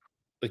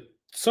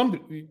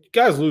some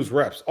guys lose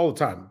reps all the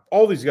time.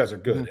 All these guys are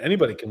good.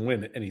 Anybody can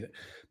win anything.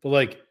 But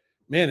like,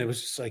 man, it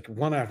was just like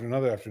one after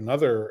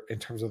another in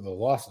terms of the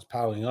losses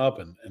piling up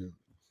and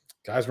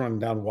guys running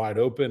down wide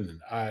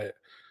open. And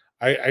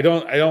I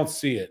don't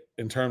see it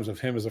in terms of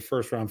him as a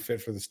first round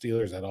fit for the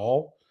Steelers at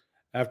all.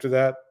 After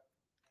that,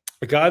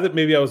 a guy that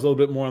maybe I was a little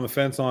bit more on the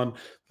fence on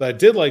that I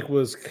did like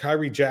was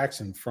Kyrie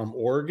Jackson from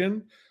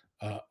Oregon.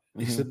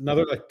 He's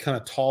another like kind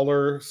of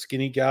taller,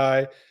 skinny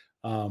guy.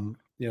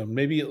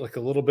 Maybe like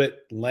a little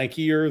bit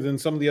lankier than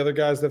some of the other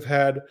guys they've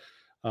had.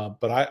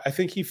 But I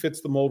think he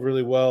fits the mold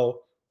really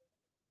well.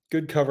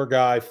 Good cover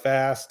guy,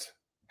 fast,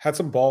 had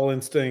some ball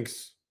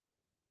instincts.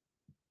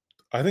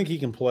 I think he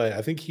can play.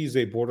 I think he's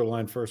a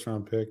borderline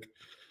first-round pick.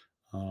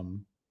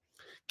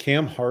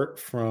 Cam Hart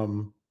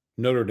from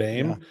Notre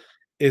Dame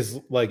is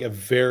like a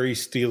very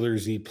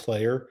Steelers-y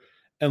player.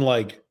 And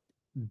like,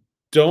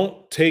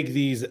 don't take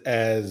these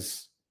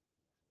as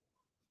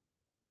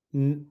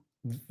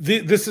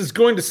this is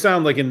going to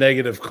sound like a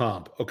negative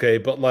comp, okay?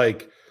 But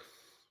like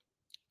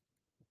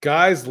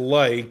guys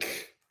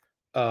like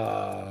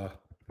Artie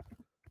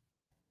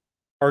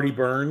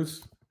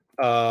Burns,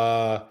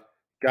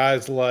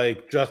 guys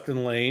like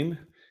Justin Lane,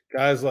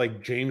 guys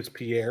like James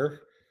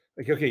Pierre.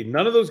 Like, okay,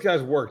 none of those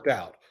guys worked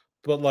out,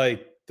 but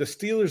like the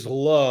Steelers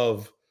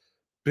love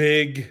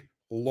big,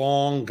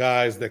 long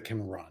guys that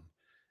can run.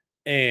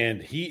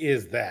 And he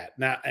is that.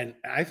 Now, and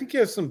I think he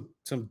has some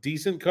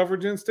decent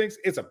coverage instincts.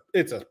 It's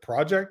a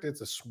project,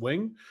 it's a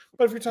swing.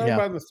 But if you're talking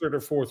about in the third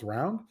or fourth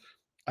round,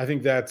 I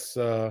think that's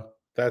an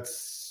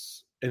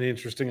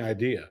interesting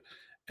idea.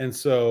 And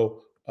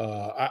so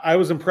I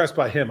was impressed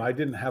by him. I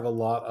didn't have a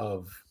lot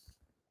of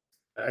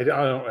I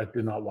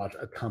did not watch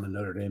a ton of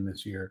Notre Dame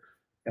this year.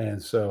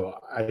 And so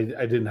I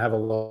didn't have a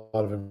lot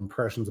of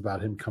impressions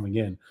about him coming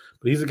in.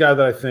 But he's a guy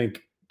that I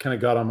think kind of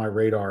got on my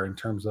radar in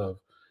terms of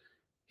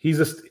he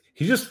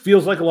just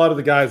feels like a lot of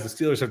the guys the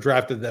Steelers have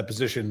drafted that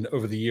position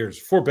over the years,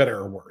 for better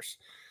or worse.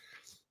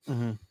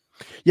 Mm-hmm.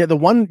 Yeah, the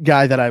one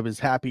guy that I was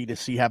happy to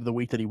see have the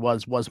week that he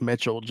was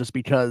Mitchell, just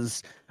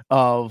because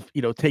of,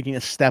 taking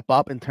a step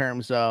up in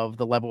terms of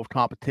the level of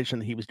competition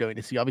that he was going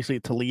to see. Obviously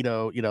at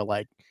Toledo,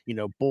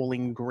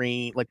 Bowling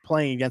Green, like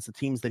playing against the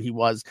teams that he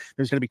was,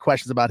 there's going to be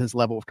questions about his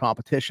level of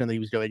competition that he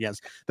was going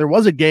against. There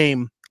was a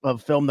game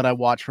of film that I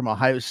watched from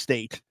Ohio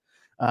State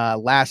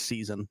last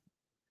season,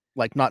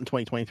 like not in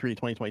 2023,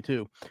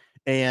 2022.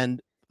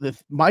 And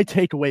my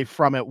takeaway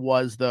from it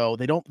was, though,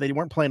 they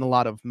weren't playing a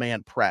lot of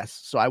man press.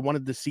 So I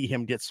wanted to see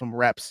him get some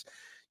reps,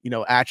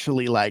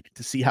 actually like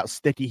to see how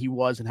sticky he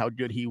was and how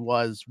good he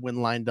was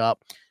when lined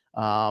up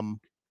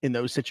in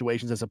those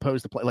situations, as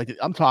opposed to play like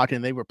I'm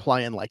talking, they were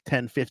playing like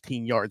 10,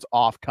 15 yards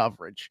off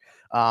coverage.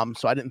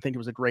 So I didn't think it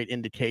was a great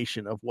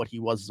indication of what he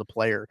was as a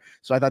player.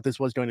 So I thought this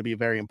was going to be a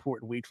very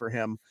important week for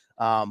him.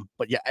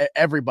 But yeah,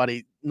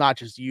 everybody, not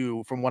just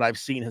you, from what I've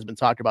seen, has been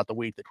talking about the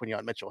week that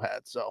Quinyon Mitchell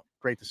had. So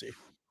great to see.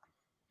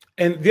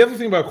 And the other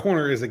thing about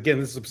corner is, again,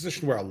 this is a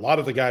position where a lot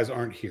of the guys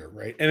aren't here,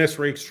 right? Ennis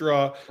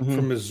Rakestraw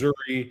from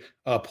Missouri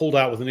pulled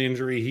out with an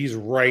injury. He's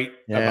right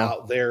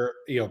about there,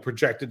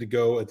 projected to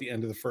go at the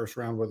end of the first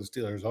round where the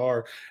Steelers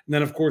are. And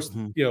then, of course,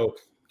 you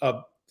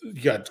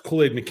got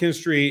Kool-Aid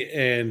McKinstry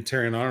and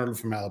Terrion Arnold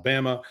from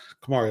Alabama,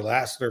 Kamari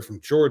Lassiter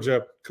from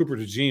Georgia, Cooper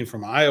DeJean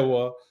from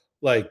Iowa,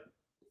 like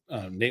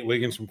Nate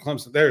Wiggins from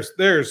Clemson.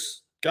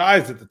 There's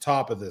guys at the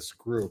top of this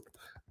group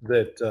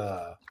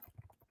that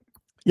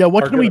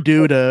what can we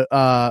do to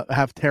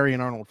have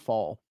Terrion Arnold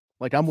fall?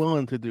 Like, I'm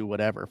willing to do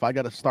whatever. If I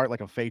got to start like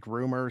a fake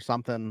rumor or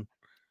something.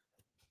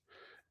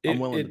 I'm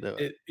willing to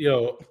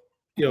do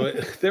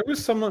it. There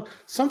was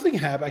something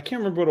happened. I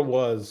can't remember what it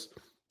was.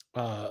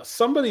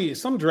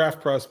 Some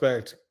draft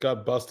prospect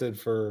got busted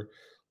for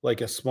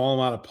like a small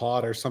amount of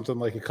pot or something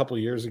like a couple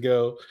years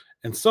ago.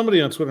 And somebody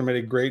on Twitter made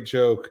a great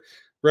joke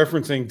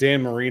referencing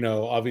Dan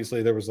Marino.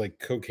 Obviously there was like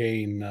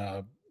cocaine,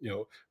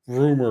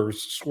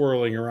 rumors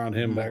swirling around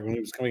him back when he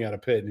was coming out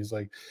of Pitt. And he's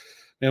like,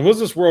 man, what's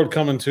this world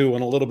coming to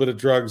when a little bit of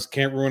drugs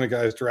can't ruin a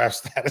guy's draft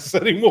status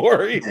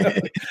anymore?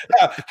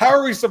 How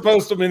are we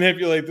supposed to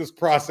manipulate this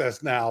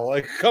process now?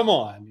 Like, come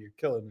on, you're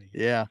killing me.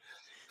 Yeah.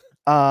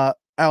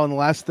 Alan, the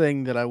last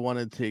thing that I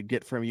wanted to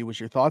get from you was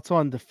your thoughts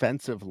on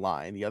defensive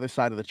line, the other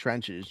side of the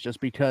trenches, just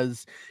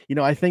because,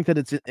 I think that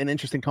it's an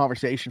interesting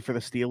conversation for the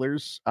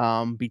Steelers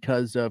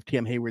because of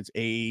Cam Hayward's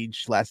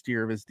age, last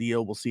year of his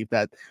deal. We'll see if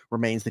that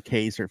remains the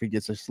case or if he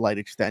gets a slight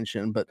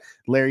extension. But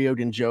Larry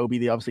Ogunjobi,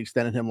 they obviously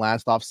extended him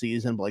last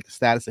offseason, but like the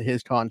status of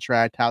his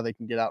contract, how they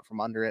can get out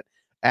from under it.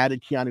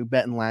 Added Keanu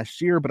Benton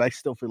last year, but I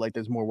still feel like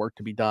there's more work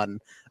to be done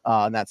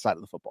on that side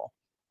of the football.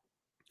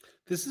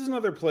 This is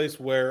another place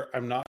where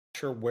I'm not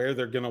sure where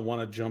they're going to want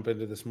to jump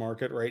into this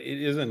market, right?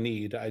 It is a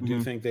need. I do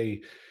think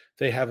they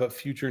have a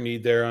future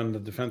need there on the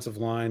defensive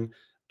line.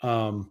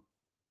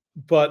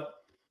 But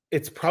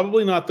it's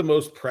probably not the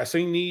most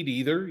pressing need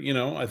either.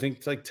 I think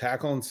it's like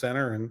tackle and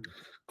center and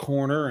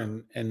corner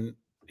and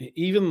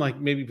even like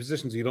maybe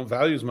positions you don't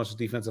value as much as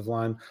defensive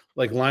line,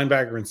 like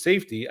linebacker and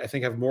safety, I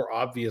think have more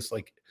obvious,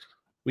 like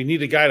we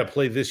need a guy to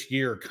play this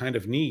year kind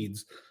of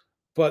needs.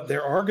 But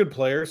there are good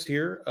players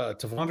here.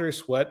 T'Vondre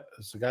Sweat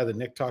is the guy that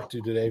Nick talked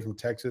to today from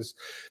Texas.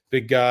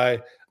 Big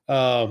guy.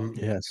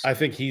 Yes. I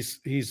think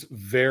he's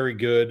very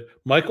good.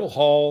 Michael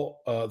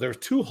Hall, there's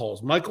two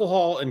Halls, Michael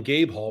Hall and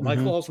Gabe Hall. Mm-hmm.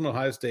 Michael Hall's from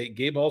Ohio State.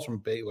 Gabe Hall's from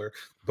Baylor.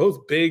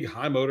 Both big,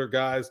 high motor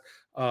guys.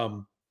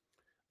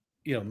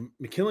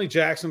 McKinley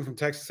Jackson from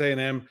Texas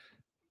A&M,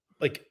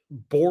 like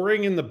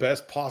boring in the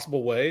best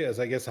possible way, as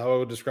I guess how I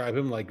would describe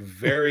him, like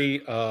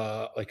very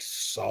like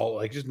solid,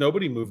 like just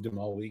nobody moved him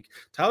all week.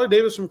 Tyler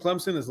Davis from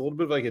Clemson is a little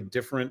bit like a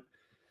different,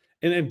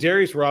 and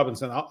Darius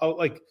Robinson. I'll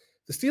like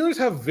the Steelers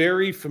have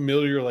very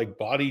familiar like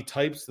body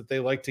types that they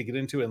like to get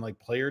into and like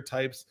player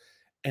types,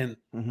 and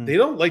they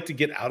don't like to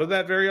get out of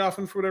that very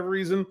often for whatever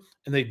reason.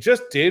 And they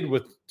just did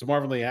with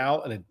DeMarvin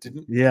Leal, and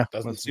it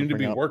doesn't seem to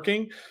be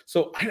working.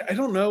 So I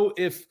don't know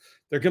if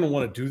they're going to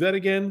want to do that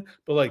again,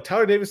 but like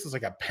Tyler Davis is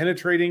like a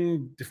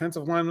penetrating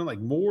defensive lineman, like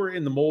more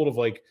in the mold of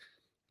like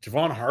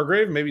Javon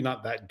Hargrave, maybe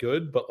not that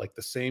good, but like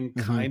the same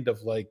kind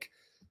of like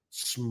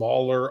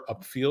smaller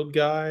upfield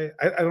guy.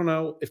 I don't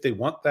know if they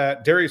want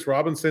that. Darius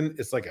Robinson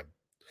is like a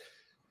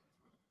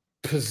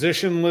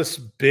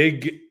positionless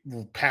big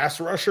pass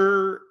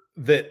rusher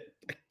that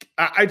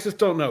I just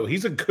don't know.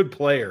 He's a good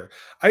player.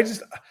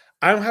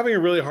 I'm having a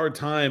really hard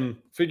time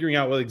figuring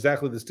out what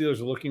exactly the Steelers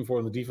are looking for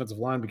in the defensive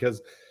line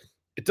because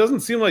it doesn't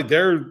seem like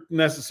they're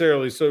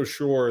necessarily so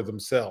sure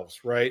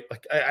themselves, right?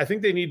 Like I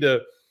think they need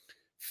to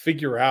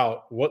figure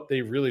out what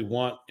they really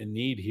want and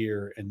need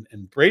here.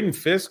 And Braden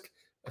Fisk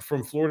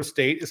from Florida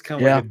State is kind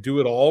of like a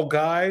do-it-all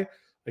guy.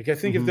 Like I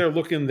think if they're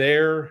looking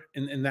there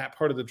in that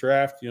part of the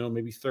draft,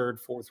 maybe third,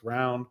 fourth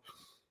round,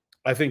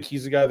 I think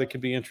he's a guy that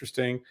could be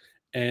interesting.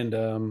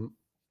 And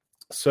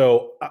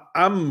so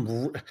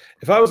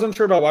if I was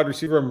unsure about wide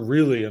receiver, I'm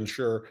really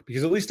unsure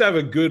because at least I have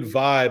a good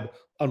vibe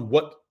on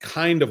what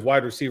kind of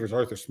wide receivers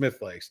Arthur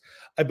Smith likes.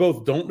 I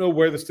both don't know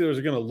where the Steelers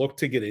are going to look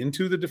to get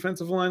into the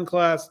defensive line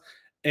class,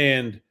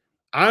 and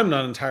I'm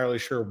not entirely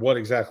sure what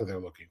exactly they're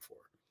looking for.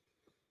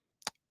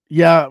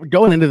 Yeah,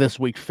 going into this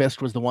week,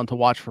 Fisk was the one to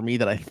watch for me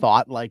that I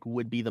thought like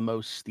would be the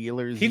most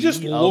Steelers. He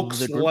just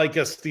looks like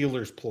a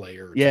Steelers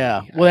player.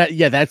 Yeah, well,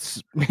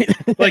 that's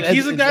like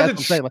he's a guy that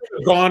should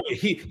have gone.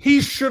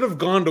 He should have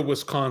gone to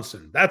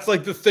Wisconsin. That's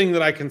like the thing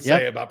that I can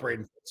say about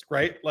Braden Fisk,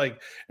 right?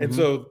 Like, and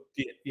so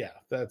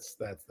that's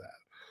that.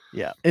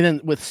 Yeah, and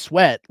then with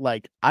Sweat,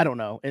 like I don't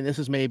know, and this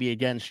is maybe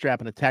again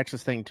strapping a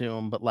Texas thing to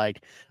him, but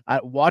like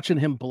watching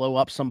him blow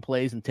up some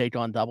plays and take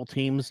on double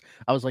teams,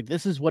 I was like,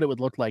 this is what it would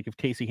look like if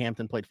Casey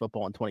Hampton played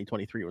football in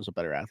 2023 and was a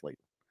better athlete.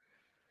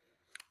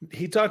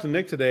 He talked to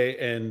Nick today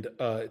and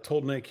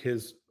told Nick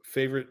his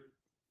favorite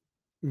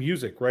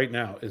music right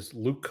now is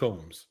Luke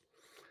Combs,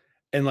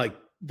 and like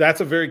that's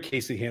a very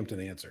Casey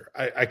Hampton answer.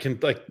 I can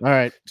like all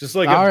right, just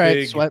like all a right,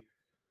 big Sweat.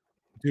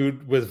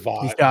 Dude with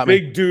vibes,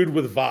 big dude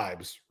with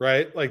vibes,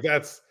 right? Like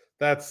that's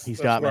where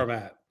I'm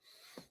at.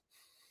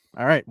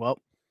 All right,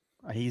 well,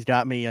 he's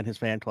got me in his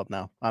fan club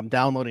now. I'm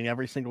downloading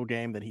every single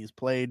game that he's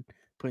played,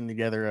 putting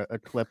together a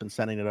clip and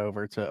sending it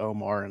over to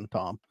Omar and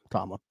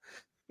Tomlin.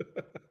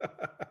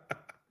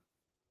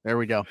 There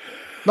we go.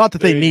 Not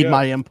that they need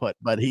my input,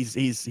 but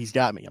he's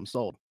got me. I'm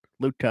sold.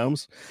 Luke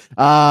Combs.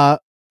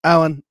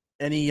 Alan,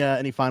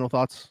 any final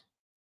thoughts?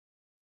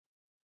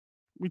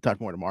 We talk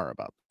more tomorrow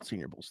about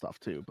Senior Bowl stuff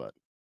too, but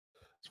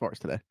as far as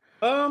today,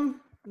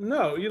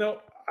 no,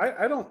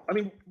 I don't. I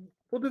mean,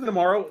 we'll do that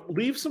tomorrow.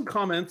 Leave some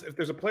comments if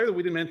there's a player that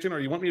we didn't mention, or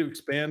you want me to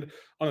expand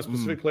on a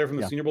specific player from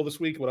the Senior Bowl this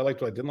week. What I liked,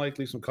 what I didn't like.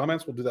 Leave some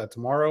comments. We'll do that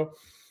tomorrow,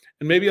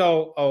 and maybe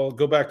I'll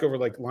go back over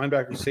like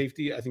linebacker,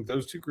 safety. I think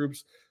those two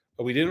groups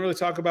we didn't really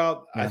talk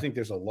about. Yeah. I think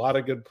there's a lot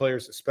of good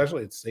players,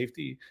 especially at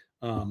safety,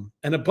 and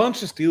a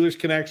bunch of Steelers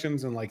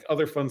connections and like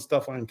other fun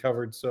stuff I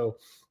uncovered. So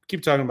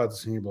keep talking about the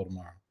Senior Bowl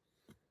tomorrow.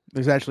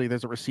 There's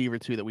a receiver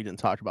too that we didn't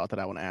talk about that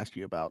I want to ask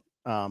you about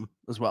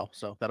as well.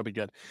 So that'll be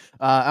good.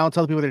 Alan,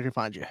 tell the people where they can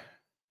find you.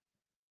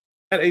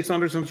 At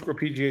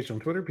 @Saunders_PGH on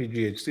Twitter,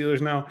 PGH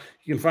Steelers now.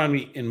 You can find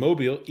me in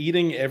Mobile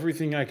eating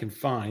everything I can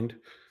find.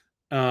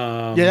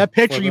 That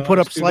picture you put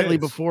up slightly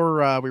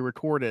before we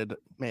recorded,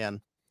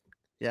 man.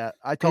 Yeah,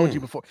 I told you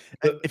before.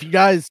 If you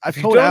guys, I've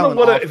told Alan.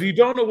 If you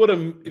don't know what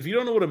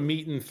a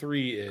meat and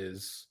 3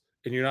 is,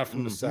 and you're not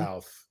from the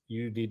South,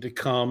 you need to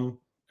come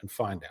and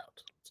find out.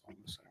 That's all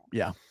I'm saying.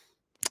 Yeah.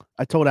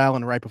 I told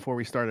Alan right before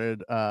we started.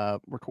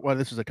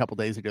 This was a couple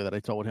days ago that I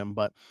told him,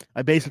 but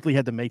I basically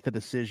had to make the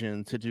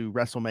decision to do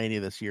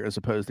WrestleMania this year as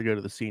opposed to go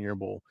to the Senior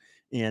Bowl.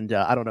 And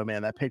I don't know,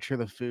 man, that picture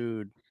of the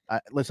food.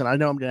 Listen, I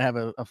know I'm going to have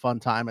a fun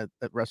time at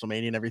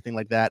WrestleMania and everything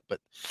like that, but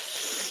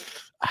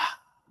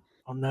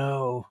oh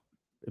no,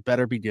 it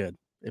better be good.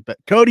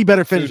 Cody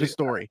better finish the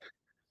story.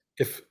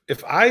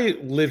 If I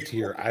lived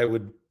here, I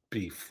would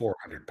be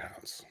 400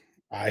 pounds.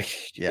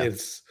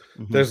 There's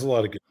a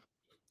lot of good.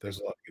 There's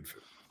a lot of good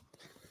food.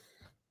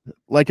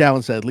 Like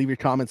Alan said, leave your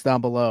comments down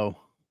below.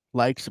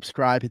 Like,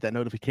 subscribe, hit that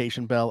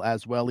notification bell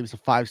as well. Leave us a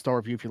 5-star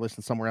review if you're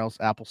listening somewhere else,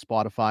 Apple,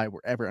 Spotify,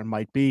 wherever it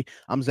might be.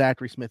 I'm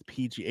Zachary Smith,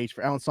 PGH,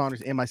 for Alan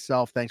Saunders and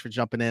myself. Thanks for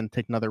jumping in.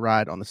 Take another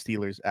ride on the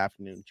Steelers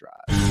Afternoon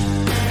Drive.